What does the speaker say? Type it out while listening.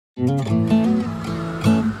Music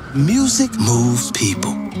moves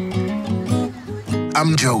people.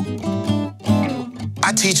 I'm Joe.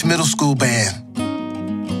 I teach middle school band.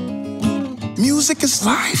 Music is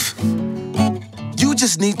life. You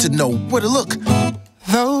just need to know where to look.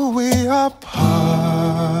 Though we are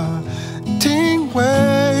parting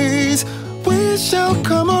ways, we shall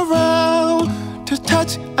come around to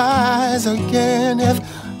touch eyes again. If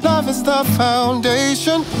love is the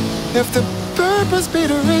foundation, if the purpose be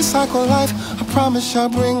to recycle life, I promise shall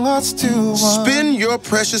bring us to one. Spend your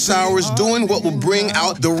precious hours doing what will bring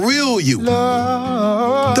out the real you.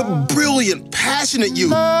 Love, the brilliant, passionate you.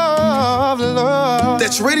 love, love.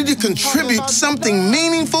 That's ready to contribute something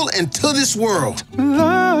meaningful into this world.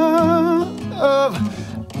 Love,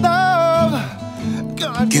 love.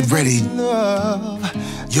 God, Get ready. love.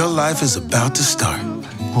 Your life is about to start.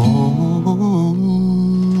 Oh,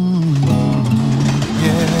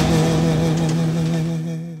 yeah.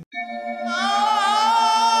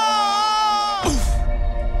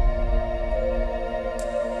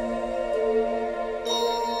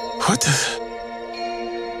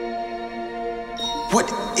 What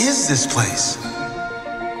is this place?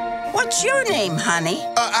 What's your name, honey?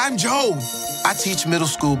 I'm Joe. I teach middle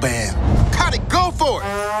school band. Got it, go for it!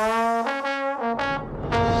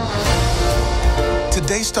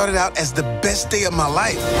 Today started out as the best day of my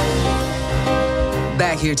life.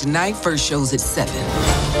 Back here tonight, first show's at 7.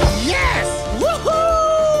 Yes!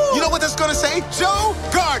 Woohoo! You know what that's gonna say? Joe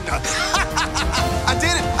Gardner. I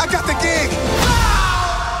did it, I got the gig.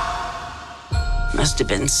 Must have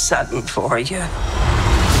been sudden for you.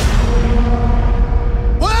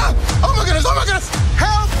 Wow! Oh my goodness, oh my goodness!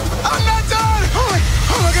 Help! I'm not done!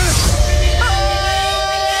 Oh my goodness!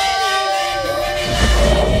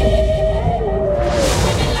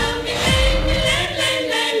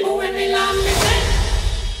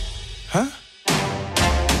 Huh?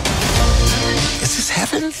 Is this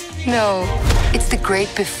heaven? No, it's the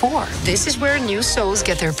great before. This is where new souls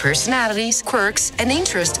get their personalities, quirks, and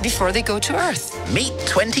interests before they go to Earth. Meet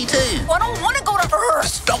 22. I don't want to go to Earth.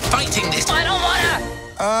 Stop fighting this. I don't want to.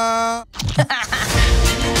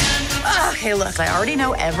 Okay, look, I already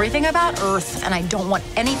know everything about Earth, and I don't want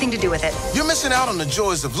anything to do with it. You're missing out on the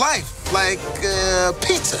joys of life, like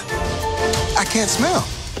pizza. I can't smell.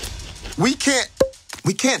 We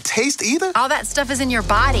can't taste either? All that stuff is in your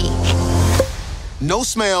body. No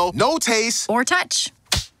smell, no taste. Or touch.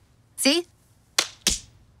 See?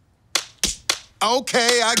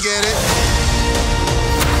 Okay, I get it.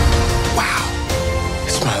 Wow,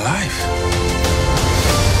 it's my life.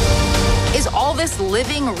 Is all this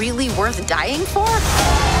living really worth dying for?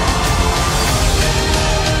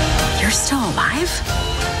 You're still alive?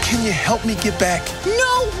 Can you help me get back?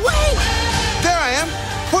 No way! There I am.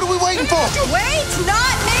 What are we waiting for? Wait,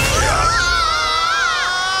 not me!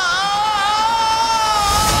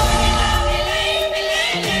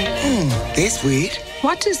 That's weird.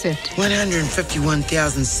 What is it?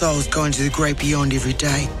 151,000 souls going to the great beyond every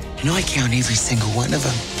day, and I count every single one of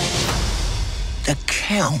them. The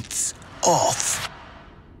count's off.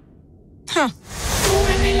 Huh.